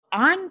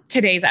on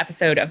today's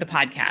episode of the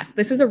podcast,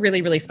 this is a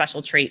really, really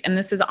special treat. And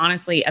this is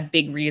honestly a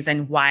big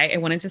reason why I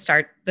wanted to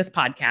start this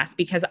podcast,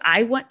 because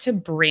I want to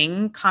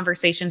bring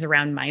conversations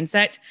around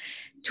mindset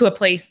to a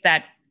place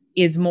that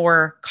is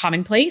more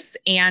commonplace.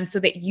 And so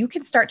that you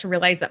can start to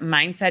realize that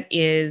mindset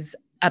is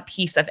a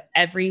piece of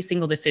every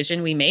single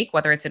decision we make,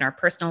 whether it's in our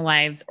personal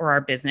lives or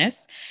our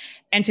business.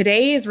 And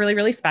today is really,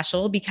 really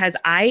special because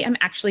I am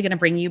actually going to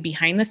bring you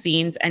behind the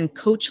scenes and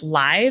coach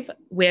live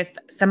with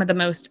some of the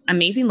most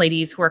amazing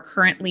ladies who are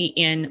currently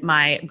in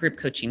my group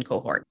coaching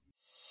cohort.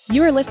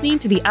 You are listening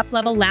to the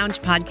Uplevel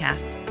Lounge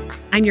podcast.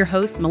 I'm your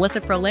host,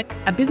 Melissa Froelich,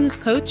 a business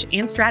coach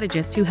and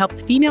strategist who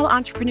helps female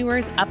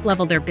entrepreneurs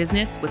uplevel their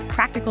business with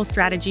practical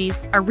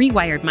strategies, a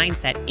rewired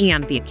mindset,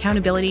 and the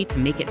accountability to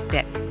make it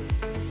stick.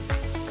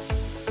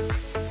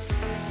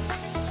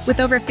 With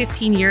over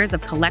 15 years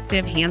of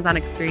collective hands-on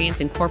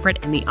experience in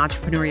corporate and the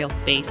entrepreneurial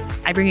space,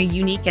 I bring a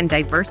unique and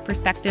diverse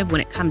perspective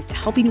when it comes to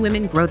helping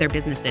women grow their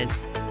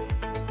businesses.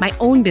 My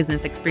own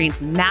business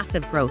experienced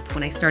massive growth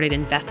when I started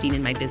investing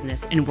in my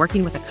business and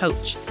working with a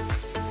coach.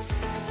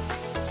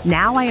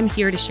 Now I am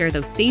here to share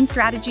those same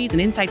strategies and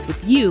insights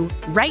with you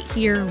right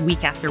here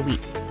week after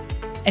week.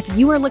 If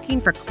you are looking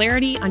for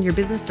clarity on your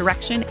business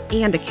direction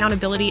and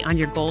accountability on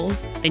your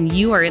goals, then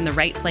you are in the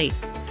right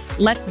place.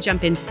 Let's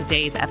jump into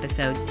today's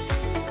episode.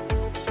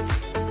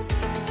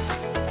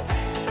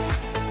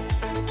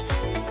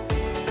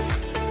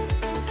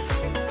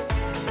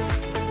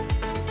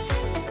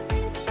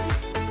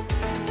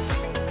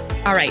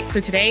 All right, so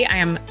today I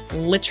am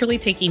literally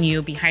taking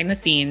you behind the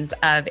scenes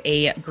of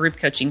a group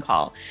coaching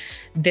call.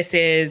 This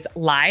is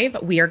live.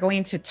 We are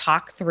going to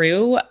talk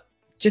through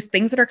just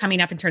things that are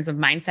coming up in terms of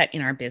mindset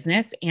in our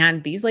business.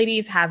 And these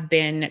ladies have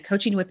been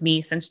coaching with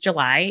me since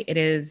July.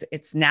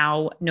 It's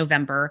now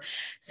November.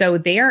 So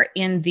they are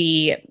in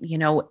the,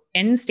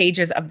 end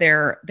stages of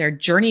their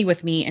journey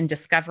with me and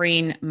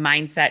discovering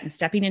mindset and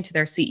stepping into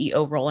their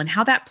CEO role and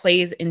how that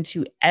plays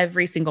into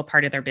every single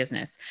part of their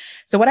business.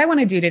 So what I want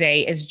to do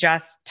today is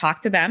just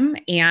talk to them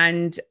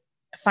and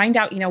find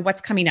out, what's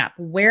coming up.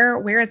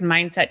 Where is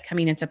mindset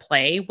coming into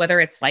play?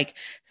 Whether it's like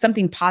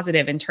something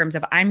positive in terms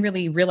of I'm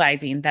really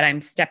realizing that I'm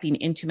stepping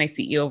into my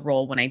CEO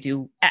role when I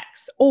do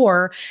X,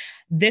 or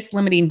this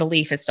limiting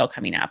belief is still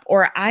coming up,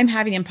 or I'm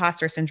having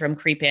imposter syndrome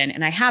creep in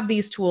and I have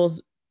these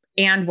tools.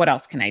 And what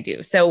else can I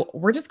do? So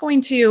we're just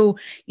going to,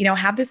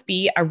 have this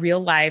be a real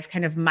live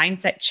kind of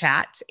mindset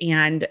chat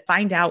and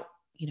find out,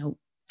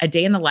 a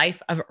day in the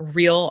life of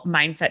real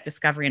mindset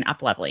discovery and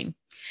upleveling.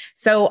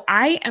 So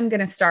I am going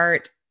to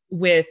start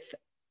with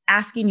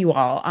asking you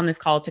all on this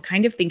call to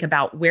kind of think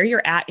about where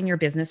you're at in your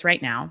business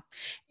right now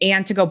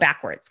and to go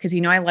backwards. Because,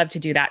 I love to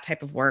do that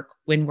type of work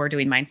when we're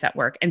doing mindset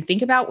work, and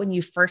think about when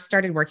you first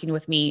started working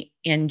with me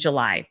in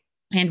July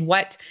and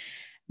what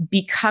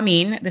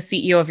becoming the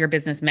CEO of your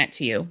business meant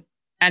to you.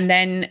 And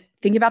then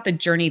think about the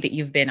journey that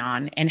you've been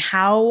on and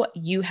how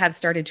you have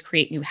started to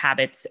create new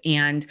habits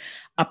and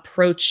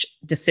approach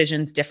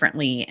decisions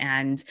differently,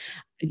 and,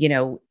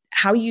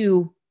 how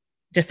you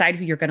decide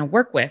who you're going to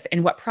work with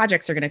and what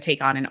projects are going to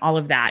take on and all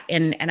of that.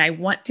 And I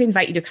want to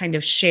invite you to kind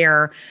of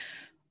share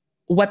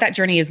what that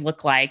journey has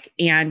looked like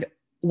and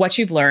what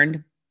you've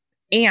learned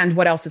and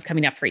what else is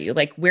coming up for you.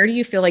 Like, where do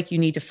you feel like you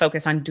need to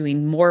focus on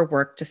doing more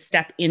work to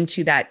step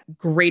into that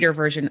greater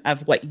version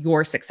of what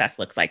your success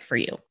looks like for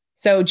you?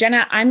 So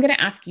Jenna, I'm going to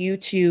ask you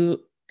to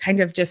kind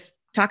of just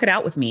talk it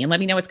out with me and let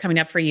me know what's coming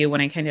up for you when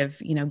I kind of,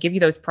 give you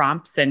those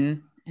prompts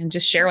and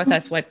just share with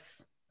us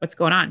what's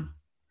going on.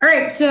 All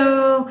right.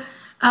 So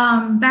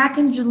back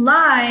in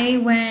July,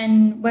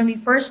 when we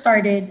first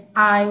started,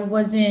 I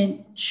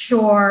wasn't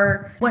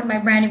sure what my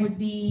branding would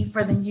be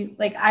for the new.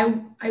 Like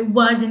I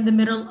was in the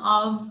middle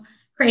of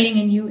creating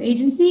a new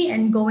agency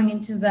and going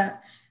into the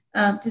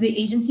to the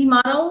agency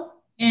model,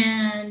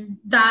 and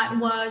that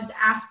was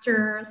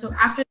after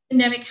the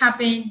pandemic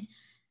happened.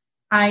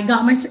 I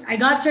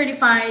got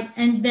certified,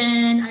 and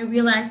then I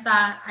realized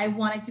that I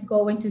wanted to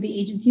go into the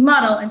agency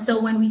model. And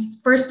so when we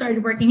first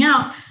started working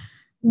out,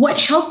 what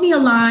helped me a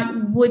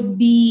lot would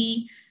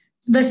be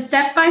the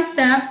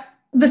step-by-step,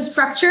 the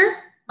structure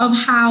of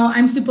how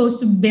I'm supposed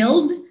to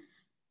build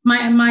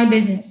my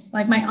business,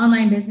 like my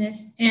online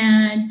business.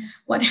 And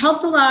what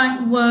helped a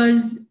lot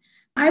was,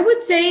 I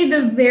would say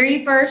the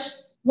very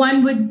first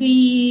one would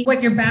be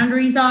what your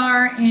boundaries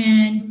are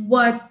and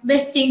what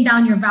listing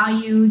down your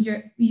values,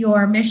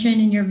 your mission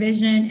and your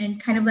vision,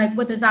 and kind of like,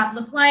 what does that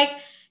look like?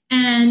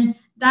 And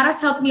that has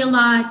helped me a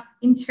lot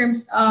in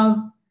terms of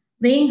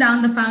laying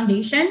down the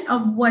foundation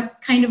of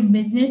what kind of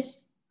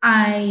business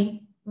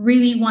I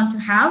really want to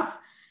have.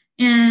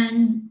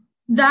 And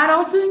that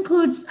also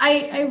includes,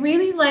 I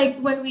really like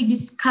when we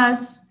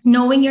discuss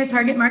knowing your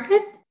target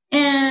market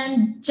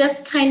and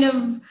just kind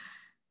of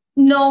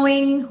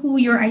knowing who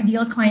your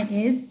ideal client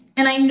is.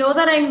 And I know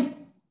that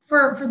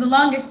for the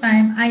longest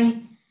time,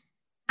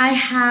 I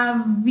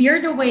have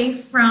veered away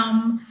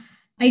from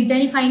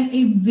identifying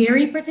a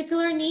very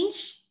particular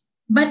niche,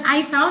 but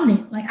I found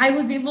it. Like, I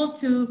was able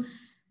to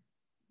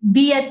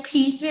be at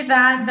peace with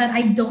that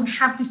I don't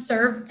have to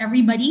serve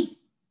everybody.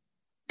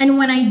 And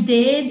when I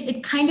did,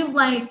 it kind of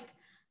like,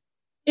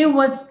 it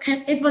was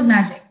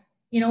magic.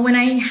 When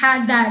I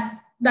had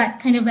that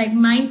kind of like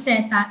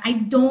mindset that I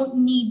don't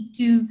need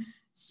to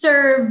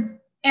serve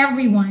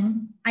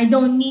everyone. I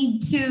don't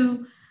need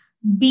to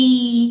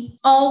be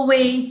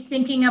always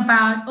thinking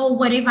about, oh,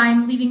 what if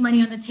I'm leaving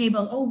money on the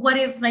table? Oh, what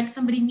if like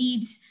somebody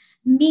needs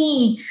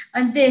me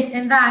and this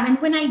and that? And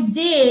when I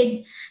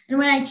did, and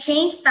when I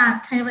changed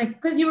that kind of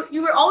like, because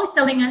you were always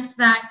telling us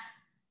that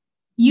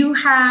you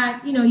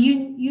had,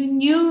 you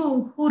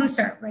knew who to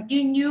serve, like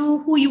you knew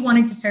who you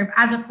wanted to serve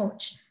as a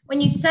coach. When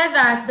you said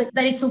that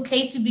it's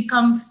okay to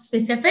become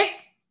specific,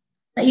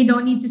 that you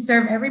don't need to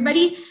serve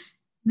everybody,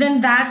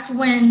 then that's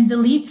when the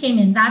leads came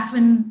in. That's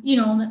when,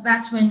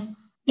 that's when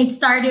it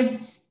started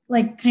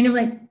like kind of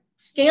like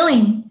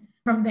scaling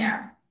from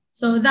there.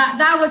 So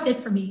that was it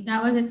for me.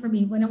 That was it for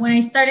me. When I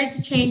started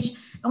to change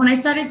and when I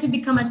started to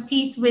become at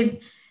peace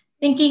with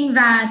thinking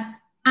that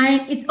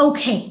it's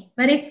okay,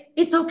 that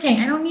it's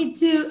okay. I don't need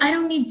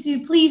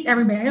to please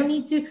everybody. I don't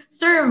need to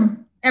serve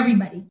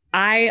everybody.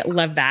 I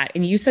love that.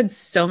 And you said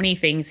so many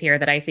things here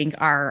that I think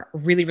are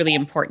really, really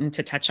important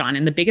to touch on.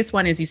 And the biggest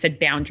one is you said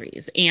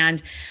boundaries.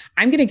 And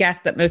I'm going to guess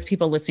that most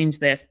people listening to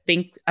this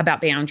think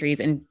about boundaries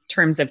in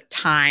terms of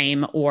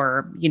time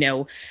or,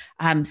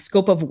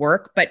 scope of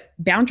work. But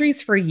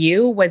boundaries for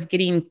you was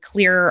getting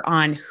clear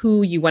on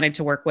who you wanted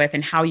to work with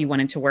and how you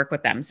wanted to work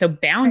with them. So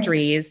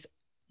boundaries,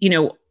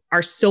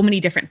 are so many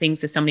different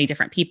things to so many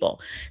different people.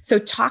 So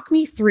talk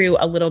me through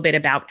a little bit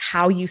about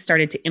how you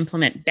started to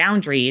implement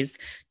boundaries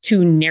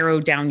to narrow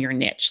down your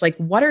niche. Like,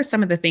 what are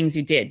some of the things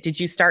you did? Did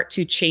you start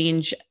to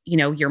change,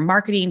 your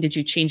marketing? Did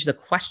you change the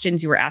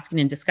questions you were asking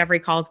in discovery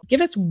calls?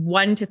 Give us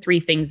 1 to 3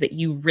 things that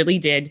you really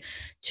did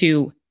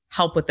to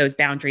help with those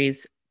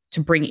boundaries to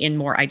bring in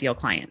more ideal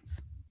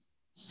clients.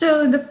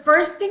 So the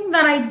first thing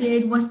that I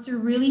did was to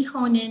really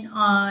hone in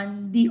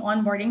on the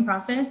onboarding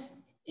process,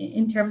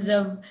 in terms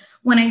of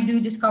when I do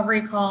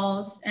discovery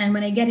calls and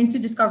when I get into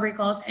discovery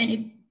calls,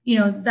 and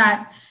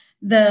that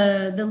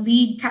the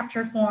lead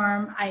capture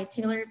form, I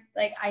tailored,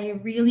 like I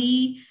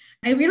really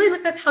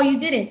looked at how you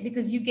did it,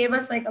 because you gave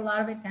us like a lot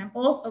of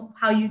examples of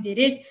how you did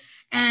it.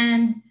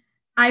 And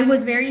I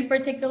was very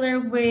particular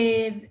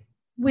with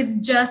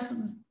just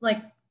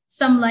like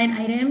some line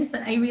items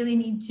that I really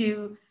need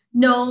to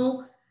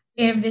know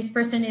if this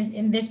person is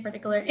in this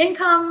particular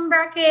income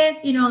bracket.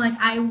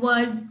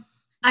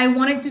 I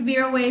wanted to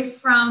veer away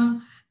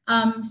from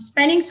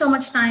spending so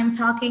much time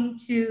talking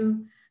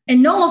to,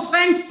 and no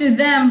offense to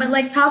them, but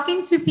like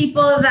talking to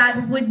people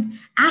that would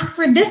ask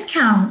for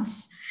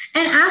discounts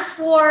and ask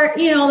for,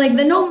 like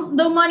the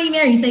no money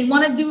Marys. They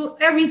want to do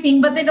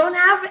everything, but they don't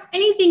have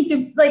anything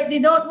to, like, they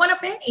don't want to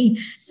pay.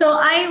 So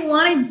I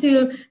wanted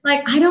to,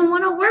 like, I don't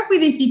want to work with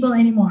these people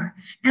anymore.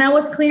 And I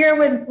was clear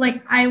with,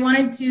 like, I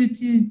wanted to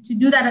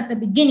do that at the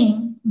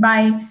beginning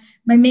by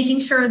making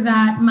sure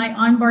that my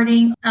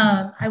onboarding,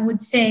 I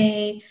would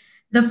say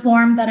the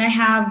form that I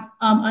have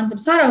on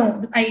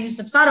Dubsado, I use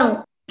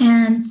Dubsado.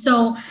 And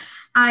so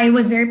I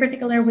was very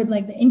particular with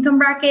like the income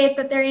bracket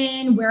that they're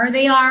in, where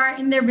they are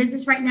in their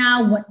business right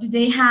now, what do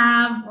they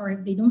have, or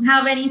if they don't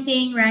have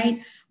anything,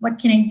 right? What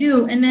can I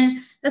do? And then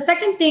the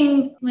second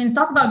thing, when I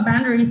talk about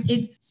boundaries,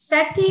 is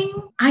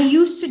setting. I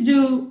used to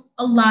do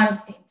a lot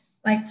of things,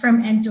 like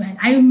from end to end.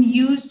 I'm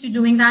used to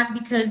doing that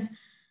because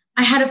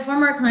I had a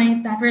former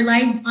client that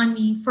relied on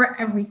me for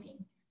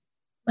everything.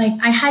 Like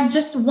I had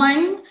just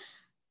one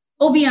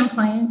OBM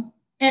client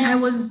and I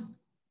was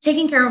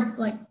taking care of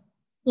like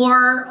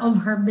 4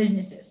 of her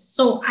businesses.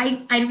 So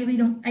I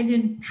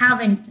didn't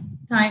have any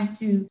time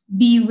to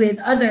be with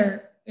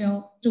other,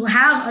 to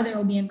have other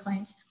OBM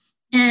clients.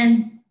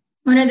 And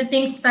one of the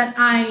things that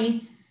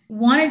I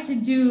wanted to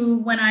do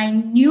when I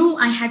knew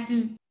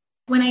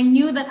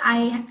that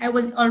I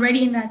was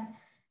already in that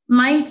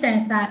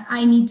mindset that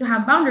I need to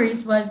have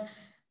boundaries, was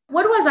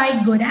what was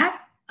I good at?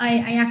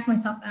 I asked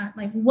myself that,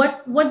 like,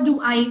 what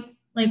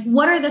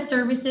are the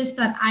services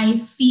that I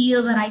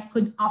feel that I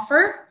could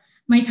offer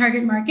my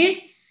target market?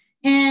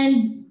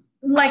 And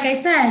like I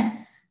said,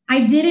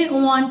 I didn't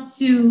want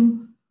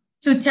to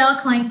tell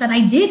clients that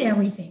I did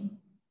everything,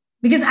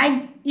 because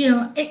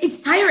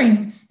it's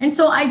tiring. And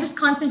so I just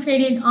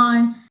concentrated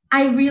on,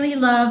 I really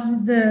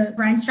love the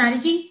brand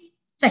strategy,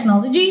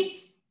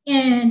 technology,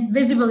 and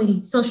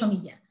visibility, social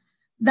media.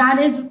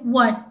 That is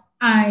what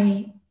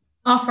I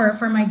offer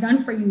for my done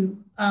for you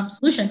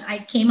solution. I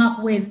came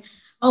up with,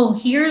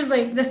 here's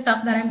like the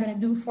stuff that I'm going to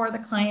do for the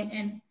client,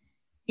 and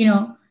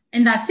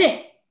that's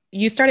it.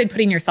 You started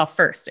putting yourself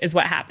first is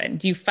what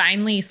happened. You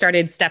finally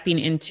started stepping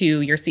into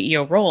your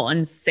CEO role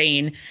and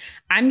saying,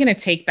 I'm going to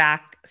take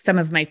back some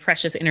of my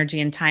precious energy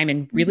and time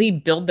and really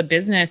build the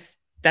business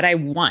that I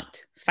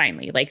want.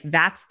 Finally, like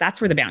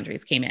that's where the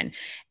boundaries came in.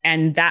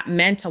 And that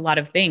meant a lot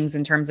of things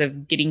in terms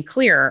of getting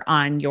clear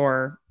on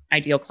your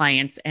ideal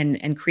clients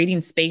and creating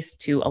space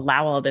to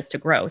allow all of this to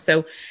grow.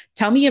 So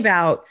tell me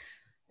about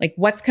like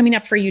what's coming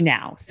up for you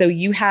now. So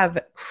you have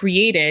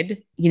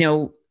created,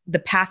 the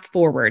path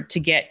forward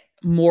to get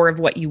more of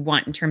what you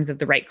want in terms of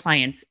the right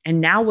clients. And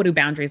now what do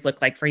boundaries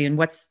look like for you, and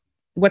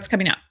what's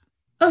coming up?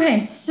 Okay,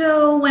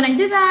 so when I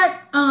did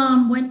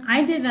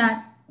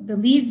that, the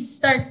leads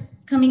start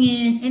coming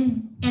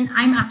in, and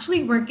I'm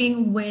actually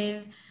working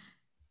with,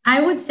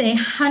 I would say,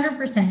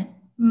 100%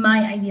 my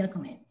ideal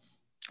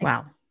clients. Like,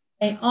 Wow.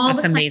 all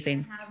the That's clients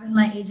amazing. I have in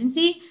my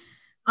agency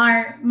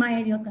are my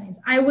ideal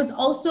clients. I was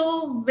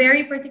also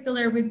very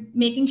particular with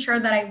making sure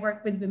that I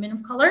work with women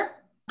of color.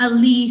 At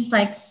least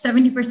like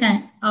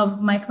 70%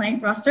 of my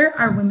client roster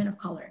are women of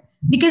color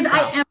because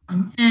Wow. I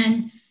am,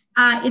 and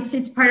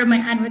it's part of my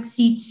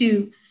advocacy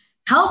to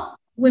help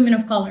women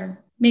of color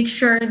make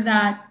sure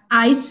that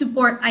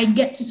I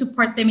get to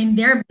support them in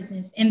their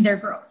business, in their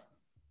growth.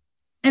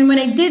 And when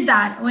I did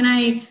that, when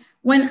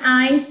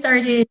I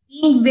started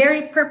being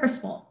very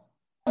purposeful,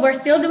 we're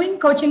still doing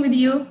coaching with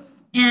you,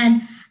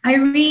 and I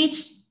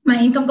reached my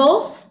income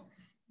goals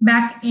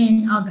back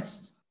in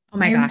August. Oh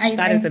my gosh,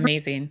 that is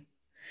amazing.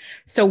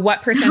 So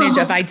what percentage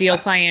of So, ideal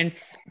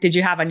clients did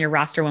you have on your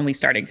roster when we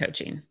started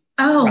coaching?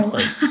 oh,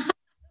 Roughly.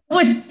 I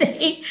would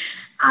say,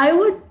 I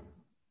would,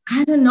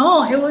 I don't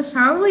know, it was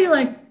probably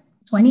like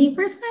 20%,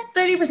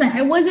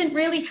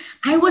 30%.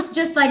 I was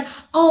just like,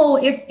 oh,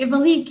 if a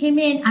lead came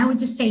in, I would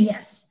just say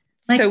yes.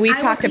 Like So we've I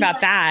would talked be about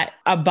like, that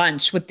a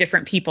bunch with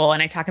different people.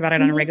 And I talk about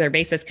it on a regular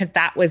basis because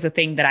that was a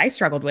thing that I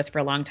struggled with for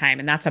a long time.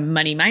 And that's a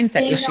money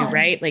mindset issue,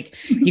 right? Like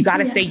you got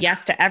to say yeah.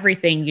 yes to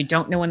everything. You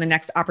don't know when the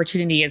next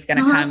opportunity is going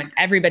to Uh-huh. come. And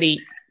everybody,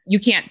 you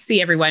can't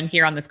see everyone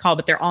here on this call,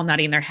 but they're all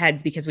nodding their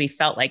heads because we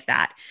felt like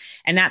that.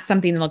 And that's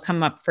something that'll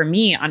come up for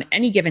me on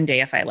any given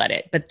day if I let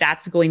it. But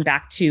that's going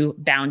back to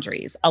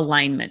boundaries,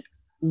 alignment.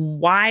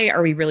 Why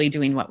are we really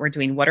doing what we're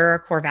doing? What are our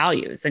core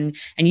values? And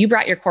you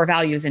brought your core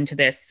values into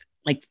this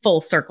like full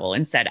circle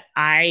and said,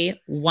 I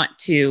want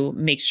to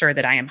make sure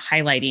that I am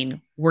highlighting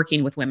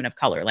working with women of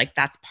color. Like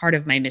that's part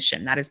of my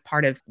mission. That is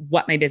part of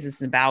what my business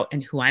is about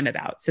and who I'm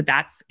about. So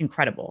that's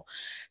incredible.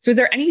 So is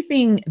there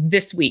anything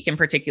this week in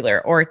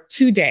particular or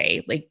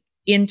today, like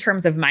in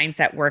terms of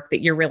mindset work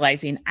that you're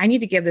realizing I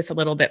need to give this a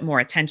little bit more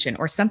attention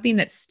or something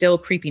that's still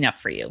creeping up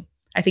for you?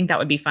 I think that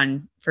would be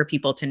fun for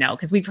people to know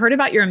because we've heard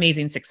about your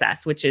amazing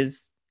success, which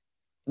is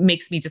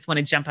makes me just want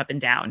to jump up and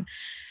down.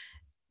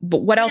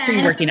 But what else are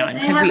you working on?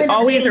 Because we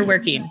always are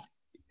working.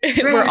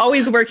 We're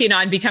always working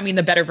on becoming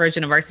the better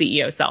version of our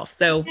CEO self.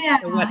 So,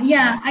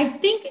 yeah, I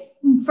think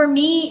for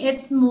me,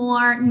 it's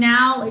more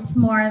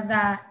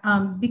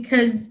that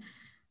because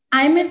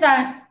I'm in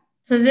that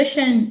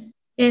position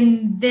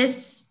in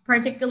this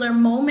particular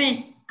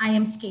moment, I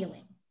am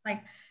scaling.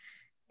 Like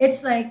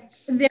it's like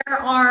there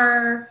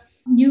are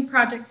new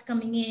projects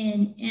coming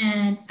in,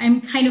 and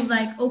I'm kind of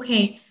like,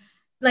 okay,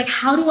 like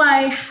how do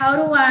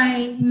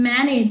I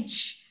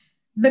manage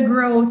the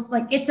growth?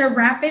 Like it's a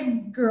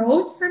rapid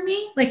growth for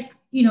me. Like,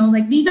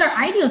 like these are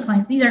ideal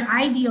clients, these are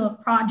ideal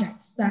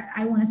projects that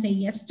I want to say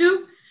yes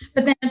to.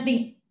 But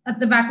then at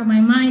the back of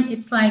my mind,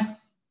 it's like,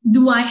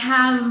 do I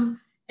have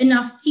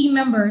enough team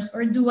members,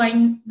 or do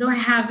I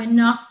have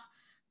enough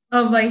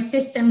of like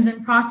systems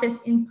and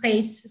process in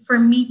place for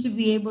me to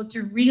be able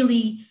to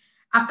really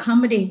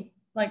accommodate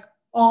like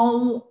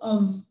all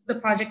of the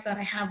projects that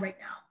I have right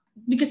now?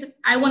 Because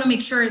I want to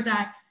make sure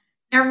that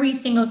every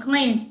single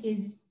client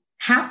is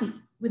happy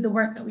with the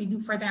work that we do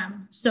for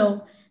them.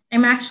 So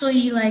I'm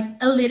actually like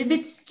a little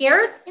bit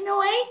scared in a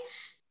way.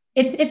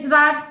 It's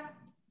that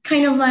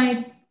kind of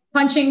like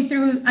punching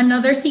through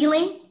another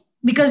ceiling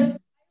because I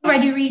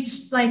already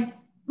reached like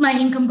my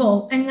income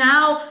goal, and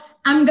now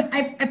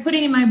I put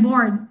it in my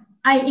board.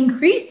 I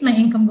increased my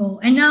income goal,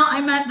 and now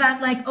I'm at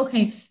that like,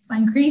 okay, if I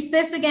increase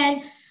this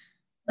again,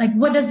 like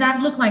what does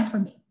that look like for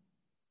me?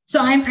 So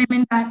I'm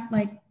in that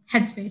like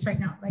headspace right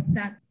now, like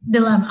that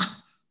dilemma.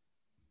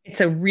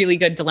 it's a really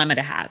good dilemma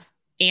to have.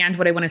 And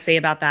what I want to say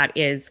about that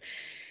is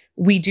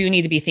we do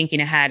need to be thinking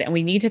ahead, and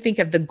we need to think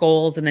of the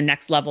goals and the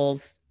next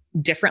levels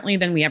differently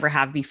than we ever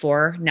have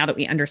before now that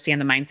we understand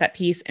the mindset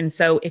piece. And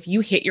so if you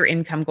hit your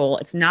income goal,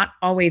 it's not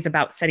always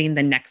about setting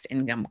the next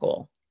income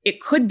goal. It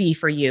could be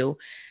for you.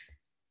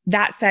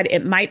 That said,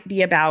 it might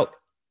be about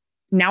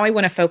now I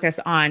want to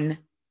focus on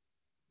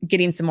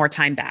getting some more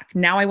time back.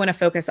 Now I want to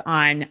focus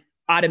on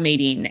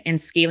automating and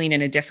scaling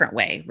in a different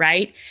way,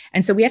 right?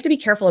 And so we have to be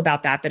careful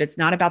about that it's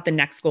not about the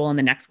next goal and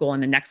the next goal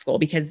and the next goal,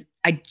 because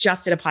I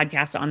just did a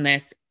podcast on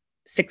this.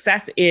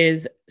 Success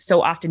is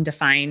so often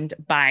defined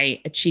by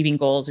achieving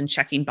goals and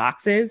checking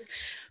boxes.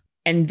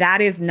 And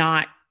that is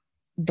not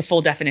the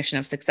full definition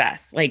of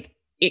success. Like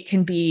it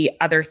can be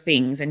other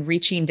things and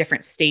reaching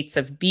different states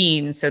of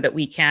being so that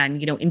we can,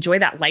 enjoy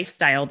that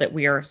lifestyle that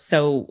we are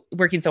so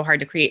working so hard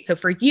to create. So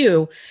for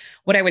you,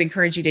 what I would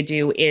encourage you to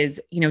do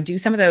is, do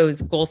some of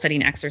those goal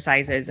setting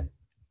exercises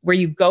where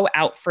you go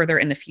out further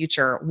in the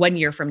future, 1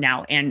 year from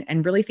now,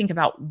 and really think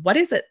about what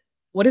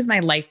does my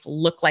life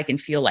look like and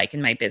feel like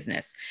in my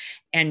business,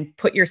 and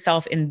put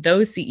yourself in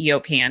those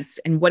CEO pants.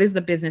 And what is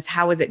the business?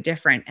 How is it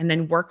different? And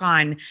then work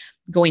on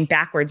going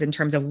backwards in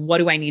terms of what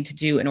do I need to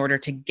do in order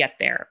to get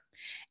there?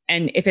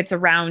 And if it's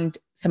around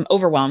some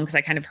overwhelm, because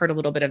I kind of heard a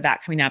little bit of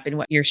that coming up in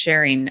what you're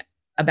sharing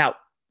about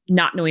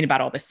not knowing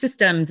about all the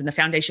systems and the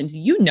foundations.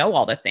 You know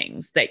all the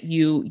things that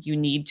you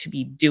need to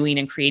be doing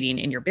and creating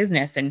in your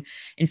business. And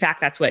in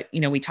fact, that's what,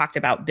 we talked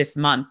about this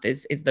month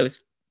is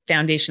those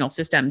foundational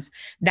systems.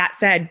 That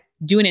said,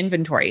 do an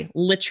inventory,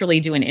 literally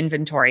do an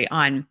inventory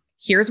on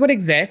here's what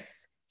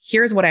exists,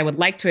 here's what I would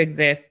like to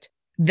exist.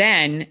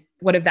 Then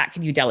what of that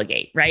can you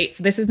delegate, right?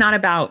 So this is not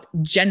about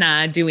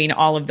Jenna doing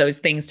all of those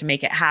things to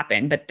make it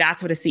happen, but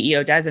that's what a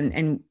CEO does.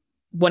 And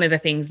one of the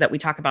things that we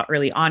talk about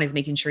early on is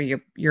making sure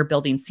you're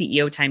building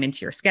CEO time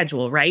into your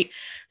schedule, right?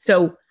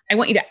 So I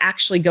want you to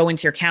actually go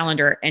into your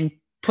calendar and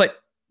put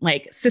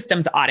like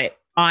systems audit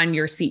on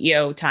your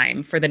CEO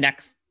time for the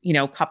next,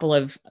 couple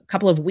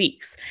of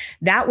weeks.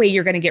 That way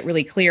you're going to get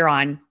really clear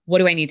on what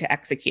do I need to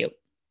execute,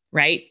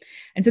 right?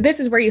 And so this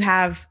is where you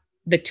have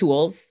the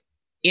tools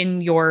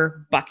in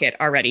your bucket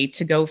already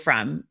to go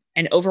from.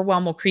 And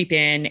overwhelm will creep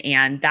in,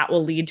 and that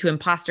will lead to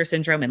imposter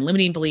syndrome and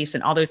limiting beliefs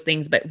and all those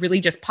things, but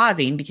really just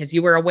pausing because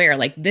you were aware,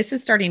 like, this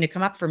is starting to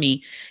come up for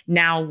me.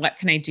 Now, what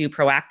can I do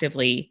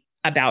proactively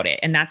about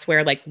it? And that's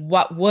where, like,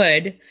 what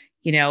would,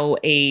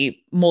 a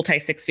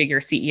multi-six-figure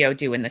CEO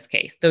do in this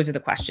case? Those are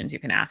the questions you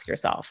can ask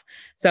yourself.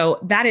 So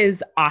that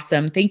is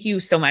awesome. Thank you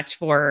so much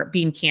for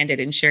being candid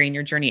and sharing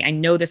your journey. I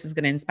know this is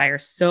going to inspire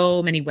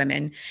so many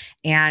women,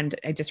 and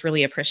I just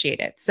really appreciate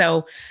it.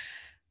 So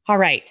all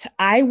right.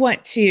 I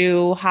want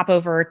to hop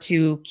over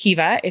to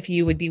Kiva, if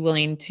you would be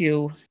willing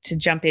to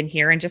jump in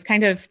here and just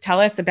kind of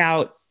tell us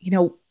about,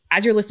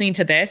 as you're listening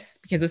to this,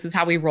 because this is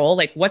how we roll,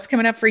 like what's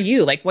coming up for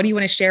you? Like, what do you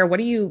want to share? What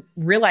are you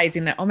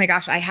realizing that, oh my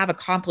gosh, I have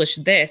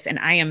accomplished this and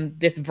I am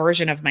this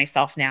version of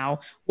myself now?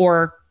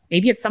 Or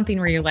maybe it's something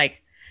where you're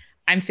like,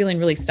 I'm feeling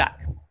really stuck.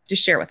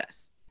 Just share with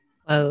us.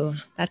 Oh,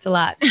 that's a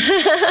lot.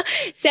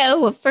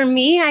 So for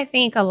me, I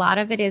think a lot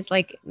of it is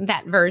like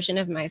that version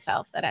of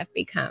myself that I've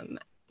become.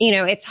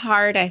 It's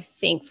hard, I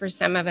think, for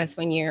some of us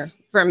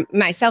for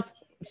myself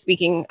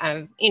speaking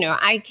of,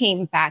 I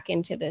came back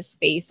into this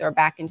space or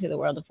back into the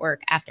world of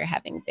work after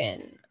having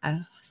been a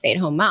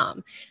stay-at-home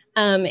mom.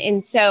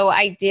 And so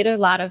I did a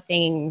lot of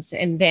things,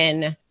 and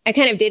then I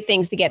kind of did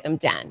things to get them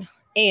done.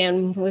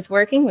 And with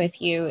working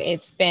with you,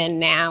 it's been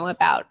now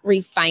about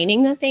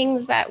refining the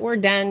things that were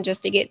done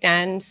just to get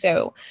done.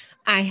 So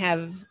I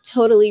have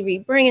totally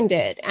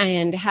rebranded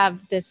and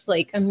have this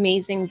like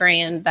amazing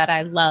brand that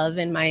I love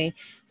and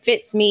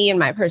fits me and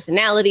my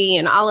personality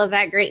and all of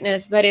that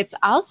greatness. But it's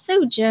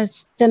also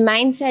just the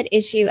mindset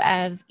issue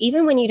of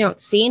even when you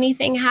don't see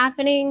anything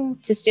happening,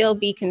 to still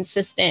be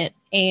consistent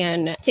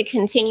and to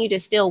continue to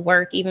still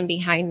work even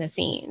behind the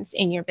scenes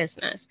in your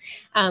business.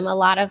 A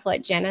lot of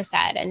what Jenna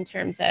said in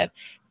terms of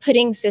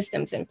putting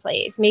systems in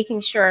place,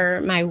 making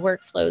sure my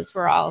workflows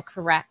were all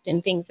correct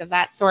and things of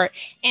that sort.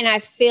 And I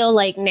feel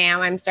like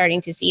now I'm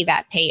starting to see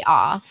that pay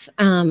off.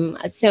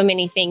 So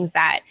many things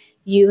that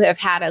you have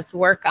had us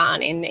work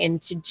on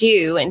and to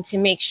do and to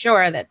make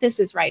sure that this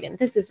is right and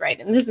this is right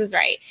and this is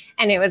right.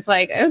 And it was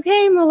like,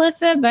 okay,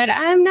 Melissa, but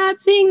I'm not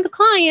seeing the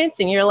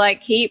clients. And you're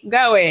like, keep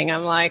going.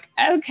 I'm like,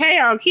 okay,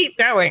 I'll keep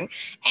going.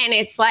 And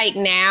it's like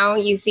now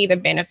you see the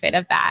benefit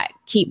of that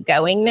keep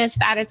goingness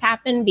that has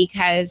happened,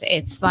 because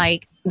it's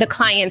like the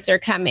clients are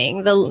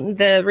coming,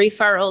 the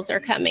referrals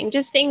are coming,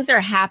 just things are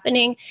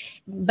happening.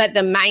 But the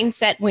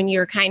mindset when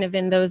you're kind of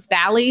in those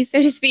valleys,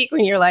 so to speak,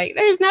 when you're like,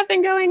 there's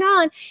nothing going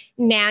on,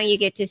 now you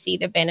get to see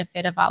the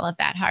benefit of all of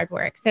that hard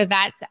work. So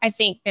that's, I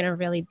think, been a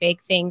really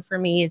big thing for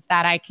me, is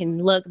that I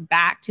can look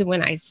back to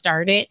when I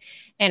started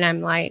and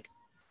I'm like,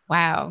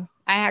 wow,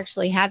 I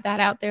actually had that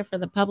out there for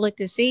the public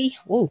to see.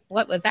 Ooh,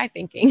 what was I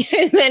thinking?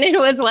 And then it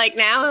was like,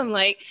 now I'm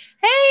like,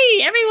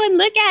 hey, everyone,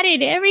 look at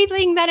it,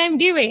 everything that I'm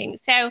doing.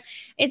 So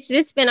it's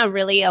just been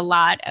a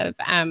lot of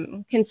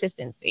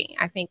consistency,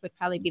 I think would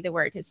probably be the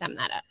word to sum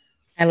that up.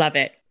 I love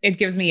it. It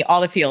gives me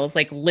all the feels,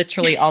 like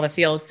literally all the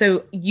feels.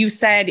 So you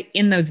said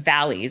in those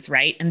valleys,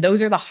 right? And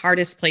those are the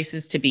hardest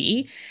places to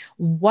be.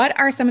 What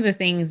are some of the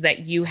things that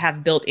you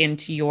have built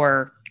into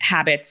your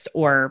habits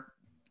or,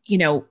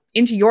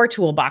 into your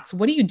toolbox?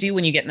 What do you do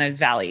when you get in those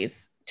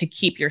valleys to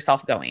keep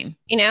yourself going?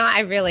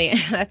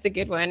 That's a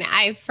good one.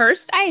 I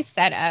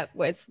set up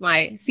with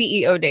my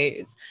CEO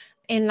days.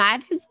 And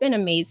that has been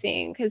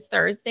amazing, because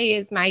Thursday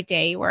is my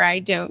day where I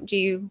don't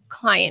do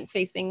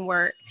client-facing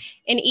work.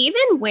 And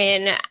even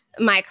when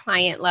my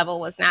client level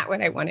was not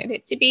what I wanted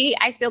it to be,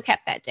 I still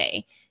kept that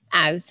day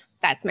as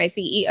that's my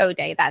CEO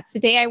day. That's the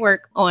day I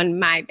work on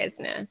my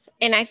business.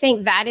 And I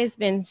think that has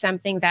been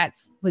something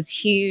that was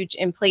huge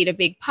and played a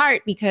big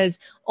part, because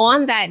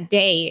on that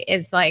day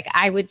is like,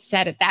 I would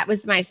that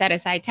was my set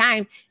aside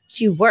time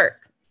to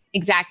work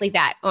exactly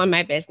that on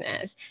my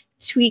business.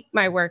 Tweak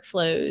my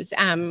workflows,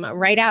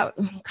 write out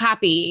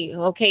copy,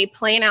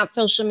 plan out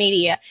social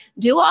media,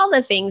 do all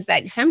the things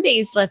that some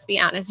days, let's be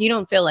honest, you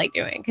don't feel like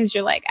doing, because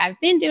you're like, I've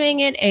been doing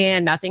it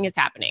and nothing is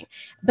happening.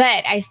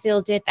 But I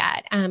still did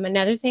that.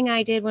 Another thing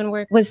I did when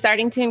work was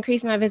starting to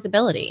increase my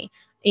visibility,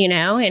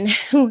 and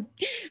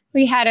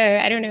we had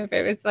I don't know if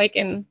it was like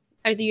in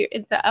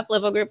the up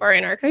level group or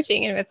in our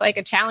coaching, and it was like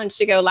a challenge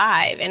to go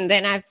live. And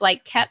then I've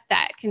kept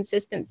that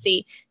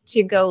consistency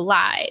to go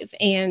live.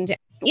 And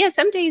yeah,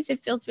 some days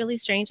it feels really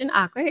strange and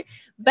awkward,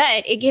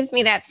 but it gives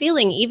me that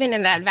feeling, even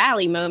in that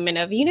valley moment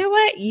of, you know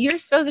what, you're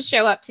supposed to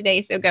show up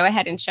today. So go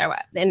ahead and show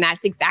up. And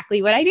that's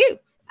exactly what I do.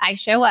 I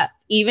show up,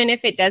 even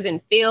if it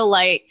doesn't feel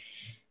like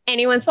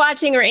anyone's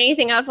watching or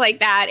anything else like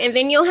that. And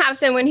then you'll have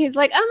someone who's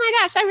like, oh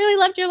my gosh, I really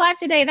loved your live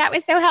today. That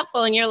was so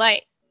helpful. And you're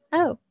like,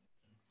 oh,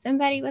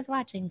 somebody was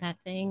watching that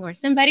thing, or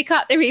somebody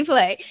caught the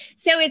replay.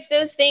 So it's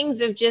those things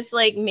of just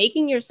like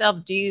making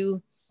yourself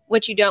do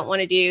what you don't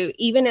want to do,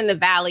 even in the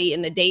valley,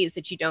 in the days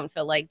that you don't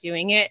feel like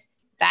doing it.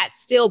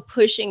 That's still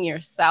pushing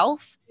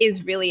yourself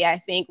is really, I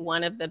think,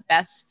 one of the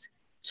best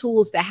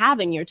tools to have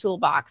in your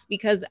toolbox,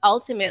 because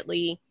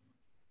ultimately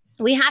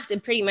we have to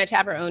pretty much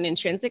have our own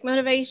intrinsic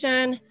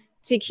motivation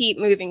to keep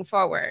moving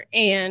forward.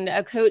 And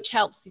a coach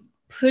helps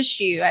push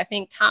you. I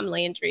think Tom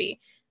Landry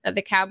of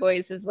the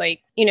Cowboys is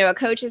like, you know, a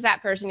coach is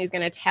that person who's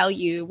going to tell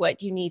you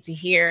what you need to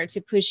hear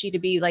to push you to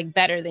be like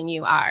better than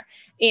you are,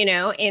 you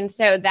know? And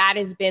so that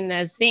has been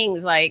those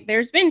things. Like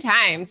there's been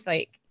times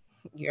like,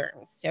 you're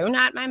so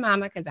not my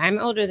mama because I'm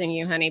older than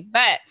you, honey.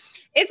 But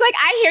it's like,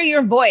 I hear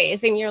your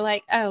voice and you're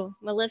like, oh,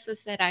 Melissa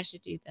said I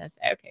should do this.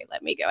 Okay,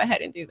 let me go ahead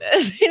and do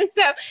this. And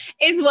so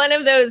it's one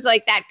of those,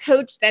 like that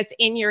coach that's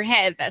in your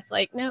head that's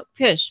like, no,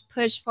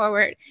 push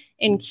forward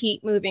and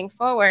keep moving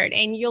forward.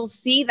 And you'll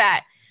see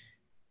that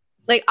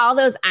like all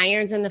those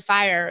irons in the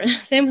fire,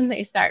 then when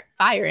they start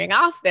firing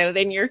off though,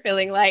 then you're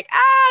feeling like,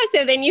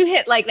 so then you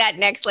hit like that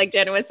next, like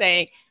Jenna was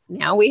saying,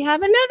 now we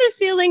have another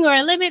ceiling or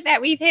a limit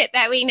that we've hit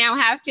that we now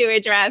have to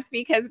address,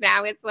 because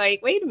now it's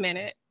like, wait a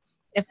minute,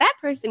 if that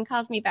person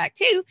calls me back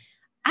too,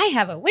 I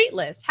have a wait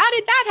list. How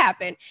did that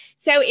happen?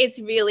 So it's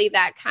really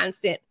that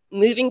constant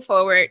moving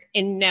forward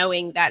and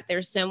knowing that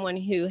there's someone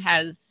who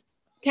has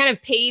kind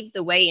of paved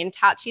the way and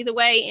taught you the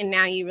way. And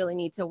now you really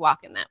need to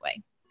walk in that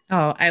way.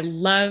 Oh, I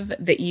love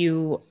that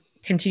you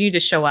continue to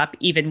show up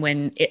even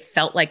when it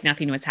felt like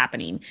nothing was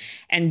happening.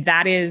 And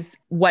that is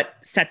what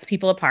sets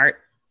people apart.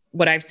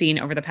 What I've seen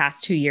over the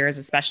past 2 years,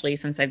 especially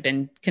since I've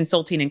been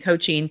consulting and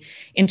coaching,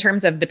 in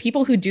terms of the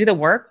people who do the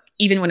work,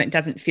 even when it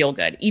doesn't feel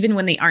good, even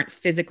when they aren't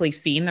physically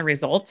seeing the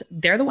results,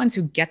 they're the ones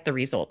who get the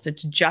results.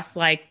 It's just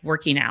like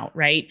working out,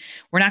 right?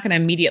 We're not going to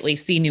immediately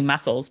see new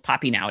muscles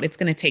popping out. It's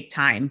going to take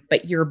time,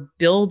 but you're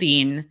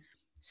building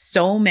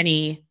so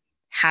many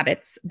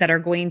habits that are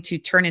going to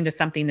turn into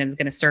something that is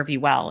going to serve you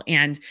well.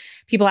 And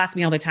people ask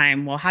me all the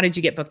time, well, how did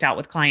you get booked out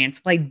with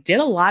clients? Well, I did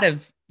a lot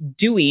of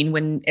doing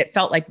when it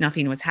felt like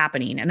nothing was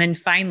happening. And then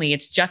finally,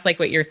 it's just like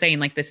what you're saying,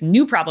 like this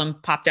new problem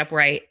popped up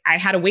where I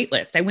had a wait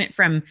list. I went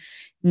from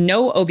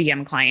no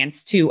OBM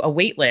clients to a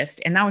wait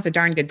list. And that was a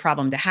darn good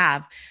problem to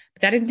have.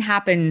 But that didn't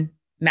happen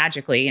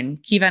magically.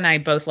 And Kiva and I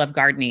both love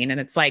gardening. And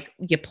it's like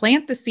you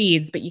plant the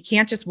seeds, but you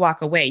can't just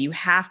walk away. You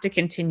have to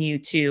continue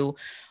to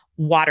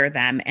water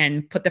them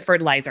and put the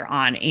fertilizer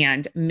on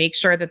and make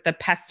sure that the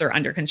pests are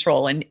under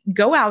control, and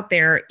go out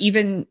there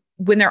even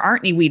when there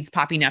aren't any weeds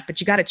popping up,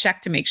 but you got to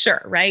check to make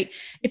sure, right?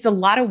 It's a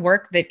lot of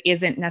work that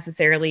isn't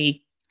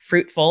necessarily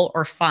fruitful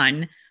or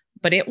fun,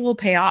 but it will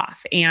pay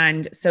off.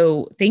 And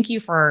so thank you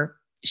for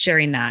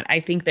sharing that. I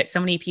think that so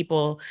many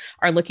people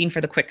are looking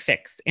for the quick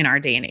fix in our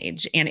day and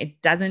age, and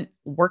it doesn't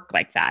work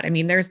like that. I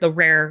mean, there's the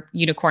rare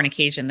unicorn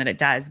occasion that it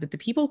does, but the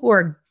people who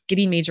are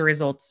getting major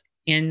results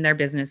in their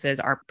businesses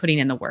are putting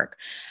in the work.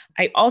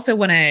 I also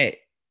want to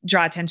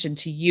draw attention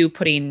to you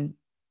putting,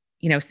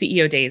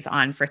 CEO days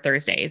on for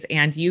Thursdays.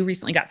 And you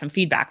recently got some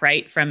feedback,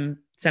 right, from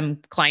some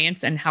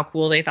clients and how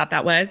cool they thought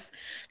that was.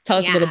 Tell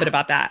us a little bit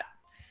about that.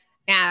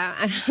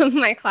 Yeah.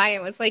 My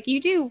client was like, you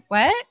do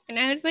what? And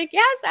I was like,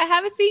 yes, I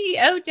have a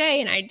CEO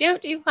day and I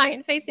don't do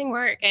client facing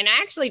work. And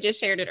I actually just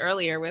shared it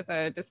earlier with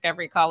a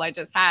discovery call I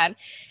just had.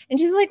 And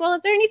she's like, well,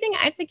 is there anything?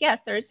 I said, yes,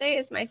 Thursday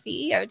is my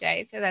CEO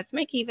day. So that's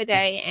my Kiva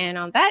day. And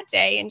on that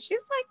day, and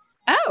she's like,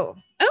 oh,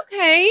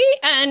 okay.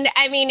 And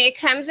I mean, it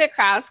comes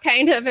across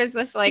kind of as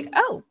if like,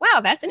 oh, wow,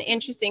 that's an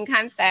interesting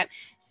concept.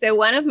 So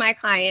one of my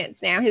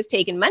clients now has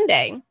taken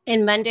Monday,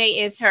 and Monday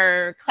is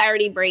her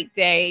clarity break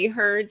day,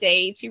 her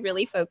day to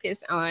really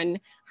focus on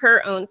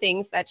her own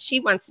things that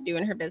she wants to do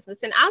in her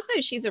business. And also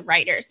she's a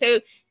writer. So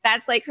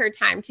that's like her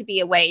time to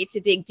be away, to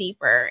dig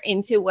deeper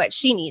into what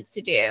she needs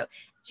to do.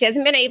 She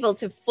hasn't been able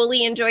to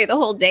fully enjoy the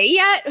whole day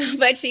yet,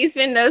 but she's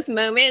been those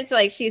moments,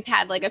 like she's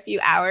had like a few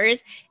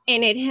hours,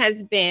 and it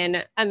has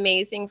been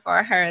amazing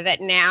for her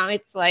that now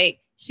it's like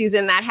she's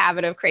in that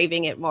habit of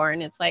craving it more.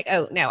 And it's like,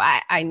 oh no,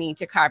 I need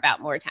to carve out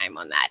more time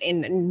on that.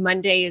 And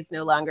Monday is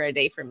no longer a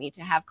day for me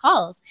to have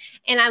calls.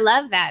 And I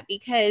love that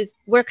because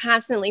we're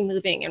constantly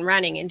moving and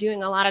running and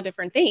doing a lot of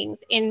different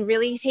things, and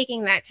really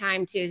taking that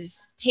time to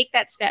take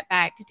that step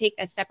back, to take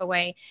that step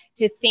away,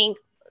 to think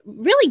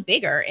really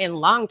bigger and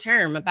long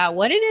term about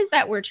what it is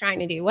that we're trying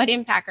to do. What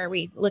impact are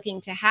we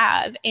looking to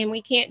have? And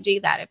we can't do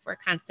that if we're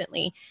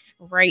constantly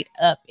right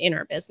up in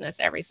our business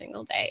every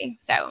single day.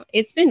 So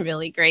it's been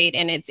really great.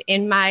 And it's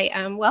in my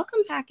welcome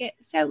packet.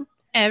 So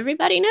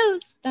everybody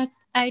knows that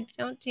I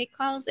don't take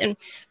calls, and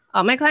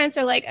all my clients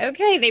are like,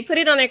 okay, they put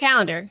it on their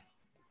calendar.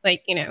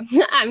 Like,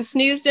 I'm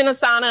snoozed in a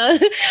sauna.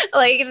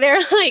 Like they're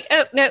like,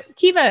 oh no,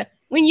 Kiva,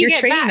 when you You're get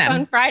training back them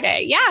on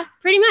Friday. Yeah,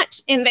 pretty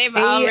much. And they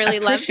all really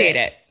loved appreciate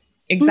it.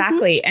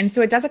 Exactly. And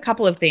so it does a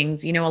couple of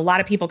things. You know, a lot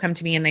of people come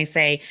to me and they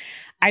say,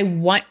 I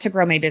want to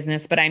grow my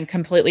business, but I'm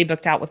completely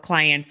booked out with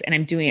clients and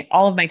I'm doing it.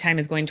 All of my time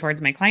is going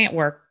towards my client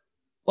work.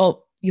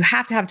 Well, you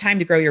have to have time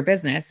to grow your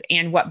business.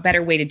 And what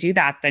better way to do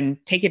that than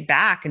take it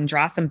back and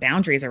draw some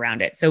boundaries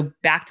around it? So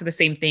back to the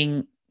same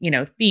thing,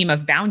 theme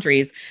of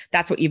boundaries,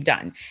 that's what you've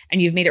done.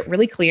 And you've made it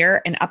really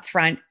clear and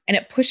upfront. And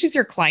it pushes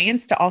your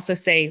clients to also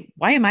say,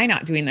 why am I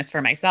not doing this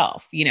for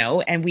myself?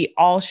 And we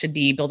all should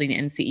be building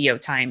in CEO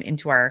time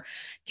into our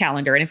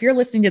calendar. And if you're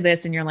listening to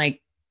this and you're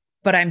like,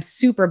 but I'm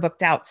super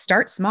booked out,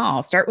 start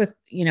small, start with,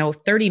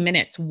 30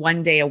 minutes,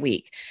 one day a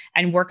week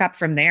and work up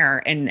from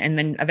there. And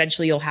then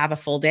eventually you'll have a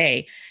full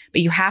day,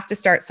 but you have to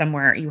start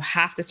somewhere. You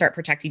have to start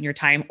protecting your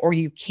time or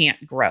you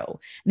can't grow.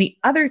 And the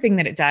other thing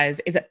that it does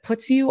is it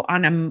puts you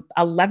on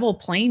a level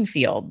playing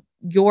field.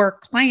 Your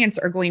clients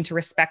are going to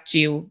respect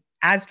you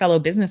as fellow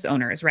business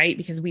owners, right?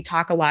 Because we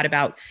talk a lot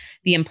about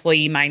the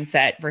employee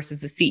mindset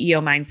versus the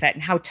CEO mindset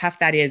and how tough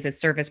that is as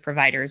service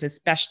providers,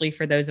 especially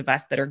for those of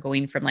us that are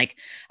going from like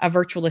a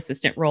virtual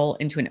assistant role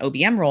into an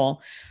OBM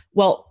role.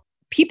 Well,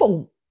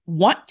 people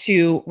want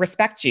to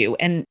respect you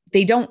and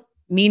they don't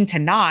mean to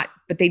not,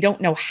 but they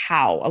don't know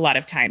how a lot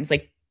of times.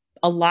 Like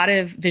a lot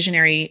of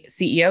visionary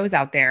CEOs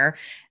out there,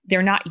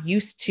 they're not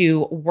used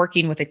to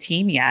working with a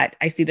team yet.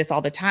 I see this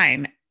all the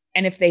time.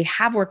 And if they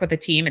have worked with a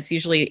team, it's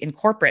usually in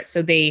corporate.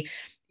 So they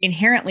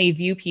inherently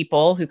view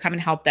people who come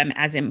and help them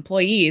as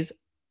employees,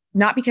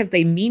 not because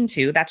they mean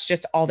to, that's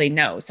just all they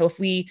know. So if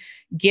we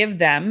give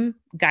them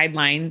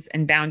guidelines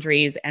and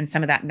boundaries and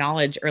some of that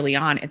knowledge early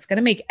on, it's going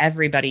to make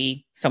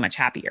everybody so much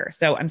happier.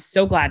 So I'm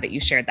so glad that you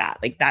shared that.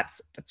 Like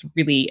that's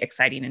really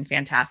exciting and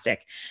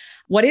fantastic.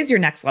 What is your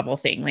next level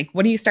thing? Like,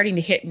 what are you starting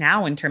to hit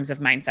now in terms of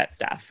mindset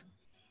stuff?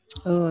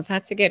 Oh,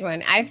 that's a good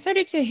one. I've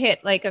started to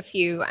hit like a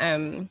few,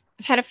 I've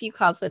had a few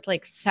calls with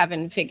like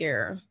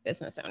 7-figure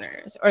business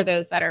owners or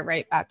those that are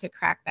right about to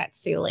crack that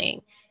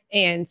ceiling.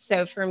 And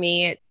so for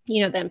me,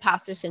 the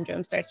imposter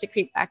syndrome starts to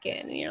creep back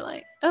in and you're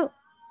like, oh,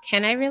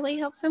 can I really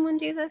help someone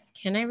do this?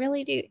 Can I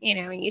really do,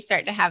 and you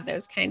start to have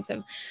those kinds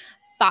of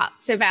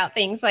thoughts about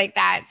things like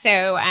that.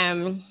 So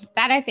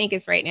that I think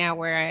is right now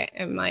where I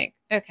am like,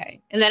 okay.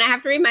 And then I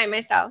have to remind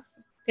myself,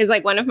 because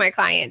like one of my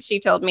clients, she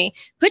told me,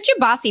 put your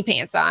bossy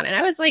pants on. And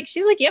I was like,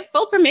 she's like, you have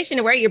full permission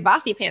to wear your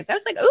bossy pants. I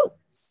was like, oh,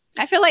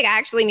 I feel like I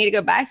actually need to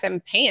go buy some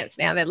pants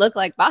now that look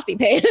like bossy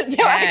pants.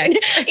 So I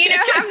can,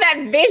 have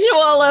that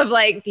visual of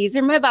like, these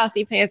are my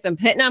bossy pants. I'm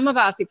putting on my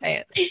bossy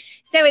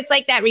pants. So it's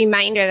like that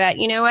reminder that,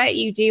 you know what,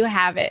 you do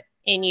have it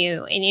in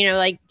you. And,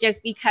 like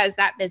just because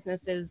that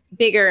business is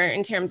bigger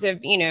in terms of,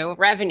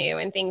 revenue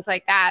and things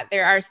like that,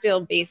 there are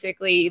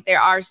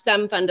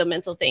some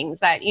fundamental things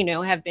that,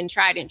 have been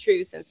tried and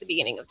true since the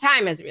beginning of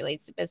time as it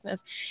relates to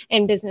business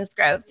and business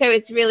growth. So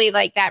it's really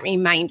like that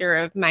reminder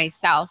of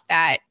myself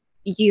that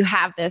you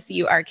have this,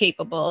 you are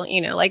capable,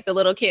 like the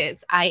little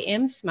kids, I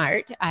am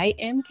smart, I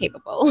am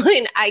capable,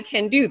 and I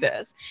can do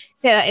this.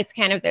 So it's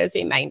kind of those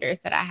reminders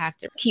that I have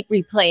to keep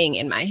replaying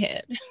in my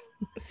head.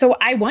 So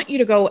I want you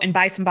to go and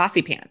buy some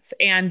bossy pants.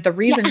 And the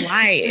reason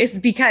why is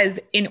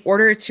because in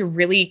order to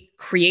really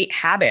create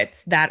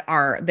habits that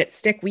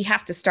stick, we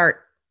have to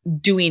start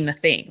doing the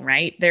thing,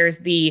 right? There's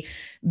the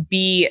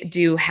be,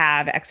 do,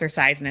 have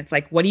exercise. And it's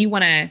like, what do you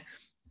want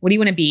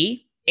to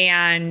be?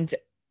 And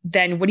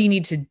then what do you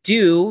need to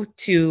do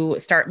to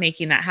start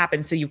making that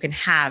happen so you can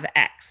have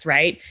X,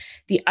 right?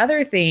 The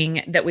other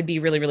thing that would be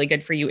really, really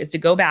good for you is to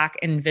go back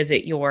and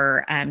visit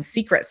your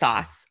secret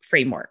sauce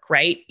framework,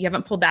 right? You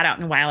haven't pulled that out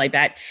in a while, I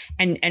bet,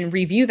 and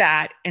review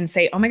that and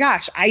say, oh my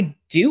gosh, I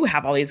do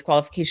have all these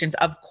qualifications.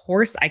 Of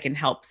course I can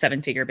help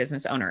 7-figure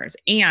business owners.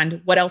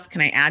 And what else can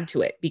I add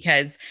to it?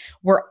 Because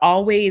we're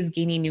always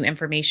gaining new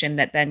information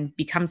that then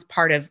becomes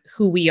part of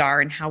who we are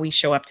and how we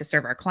show up to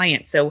serve our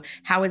clients. So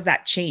how has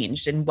that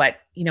changed? And what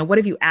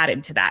have you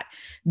added to that?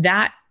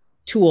 That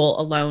tool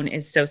alone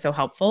is so, so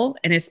helpful.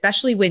 And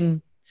especially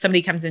when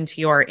somebody comes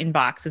into your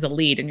inbox as a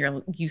lead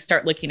and you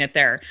start looking at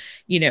their,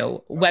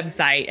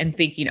 website and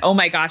thinking, oh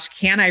my gosh,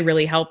 can I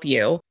really help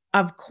you?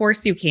 Of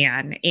course you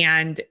can.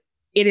 And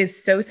it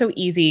is so, so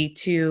easy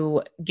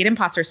to get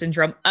imposter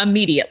syndrome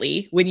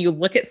immediately when you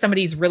look at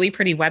somebody's really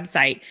pretty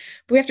website.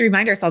 But we have to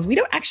remind ourselves, we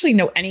don't actually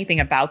know anything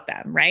about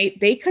them, right?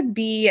 They could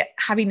be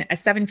having a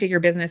 7-figure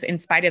business in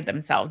spite of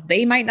themselves.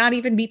 They might not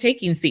even be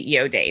taking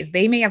CEO days.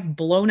 They may have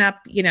blown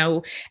up,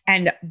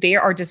 and they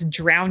are just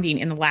drowning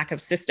in the lack of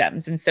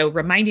systems. And so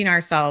reminding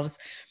ourselves,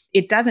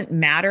 it doesn't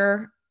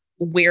matter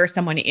where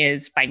someone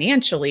is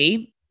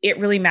financially. It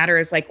really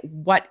matters like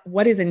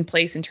what is in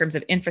place in terms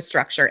of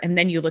infrastructure. And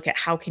then you look at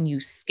how can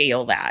you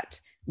scale that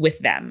with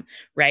them,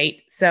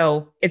 right?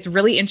 So it's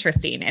really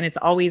interesting. And it's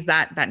always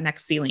that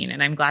next ceiling.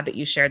 And I'm glad that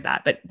you shared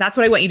that. But that's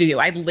what I want you to do.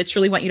 I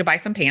literally want you to buy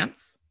some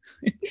pants.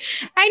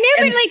 I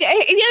know, but like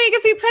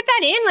if we put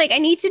that in, like I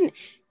need to,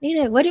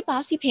 what do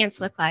bossy pants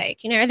look like?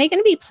 Are they going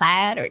to be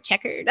plaid or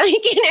checkered? So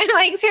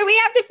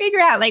we have to figure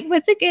out like,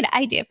 what's a good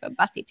idea for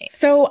bossy pants?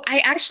 So I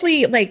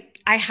actually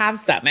I have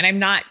some, and I'm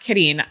not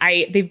kidding.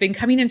 They've been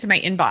coming into my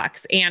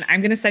inbox, and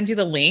I'm going to send you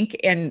the link.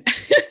 And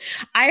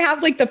I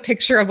have like the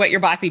picture of what your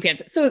Bossy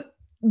pants. So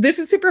this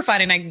is super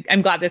fun. And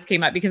I'm glad this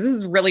came up because this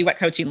is really what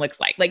coaching looks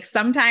like. Like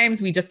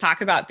sometimes we just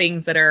talk about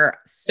things that are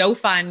so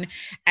fun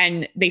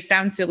and they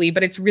sound silly,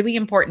 but it's really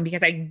important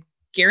because I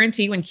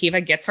guarantee when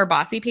Kiva gets her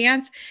Bossy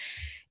pants,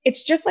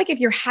 it's just like if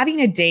you're having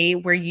a day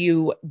where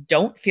you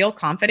don't feel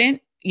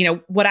confident,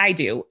 what I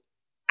do,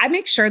 I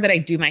make sure that I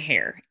do my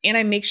hair and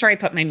I make sure I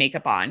put my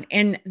makeup on,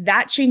 and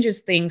that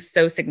changes things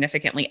so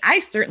significantly. I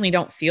certainly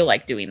don't feel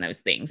like doing those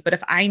things, but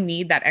if I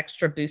need that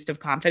extra boost of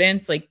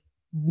confidence, like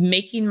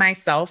making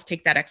myself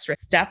take that extra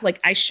step,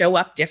 like I show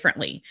up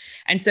differently.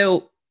 And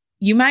so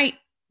you might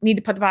need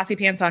to put the Bossy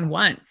pants on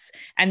once,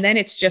 and then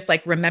it's just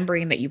like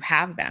remembering that you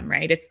have them,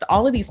 right? It's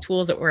all of these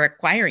tools that we're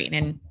acquiring,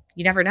 and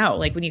you never know.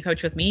 Like when you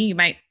coach with me, you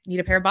might need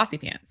a pair of Bossy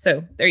pants.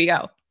 So there you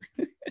go.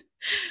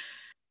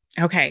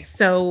 Okay.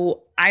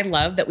 So I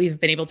love that we've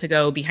been able to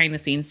go behind the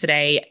scenes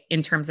today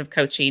in terms of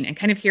coaching and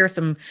kind of hear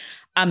some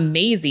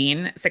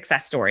amazing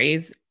success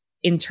stories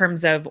in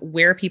terms of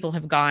where people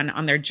have gone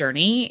on their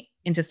journey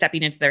into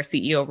stepping into their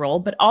CEO role,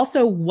 but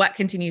also what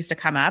continues to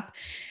come up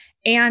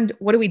and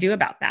what do we do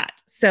about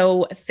that?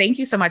 So thank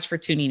you so much for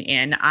tuning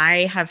in.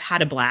 I have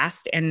had a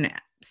blast and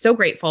so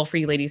grateful for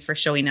you ladies for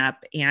showing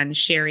up and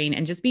sharing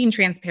and just being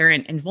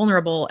transparent and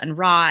vulnerable and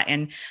raw.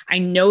 And I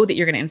know that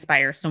you're going to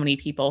inspire so many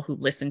people who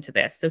listen to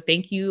this. So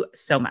thank you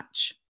so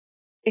much.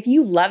 If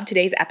you loved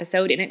today's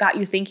episode and it got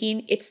you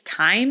thinking, it's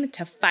time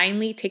to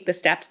finally take the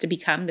steps to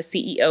become the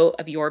CEO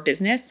of your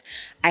business.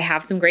 I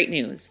have some great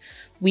news.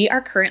 We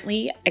are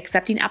currently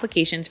accepting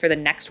applications for the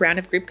next round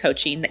of group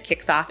coaching that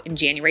kicks off in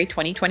January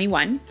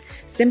 2021.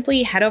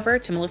 Simply head over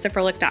to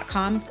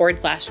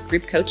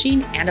melissafroelich.com/group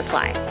coaching and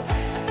apply.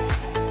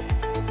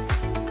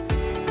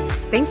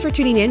 Thanks for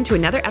tuning in to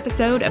another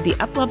episode of the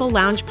Uplevel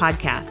Lounge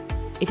podcast.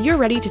 If you're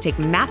ready to take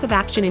massive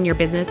action in your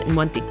business and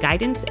want the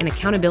guidance and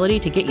accountability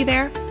to get you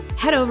there,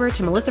 head over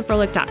to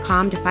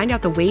melissafroelich.com to find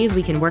out the ways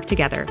we can work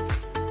together.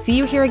 See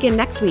you here again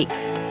next week.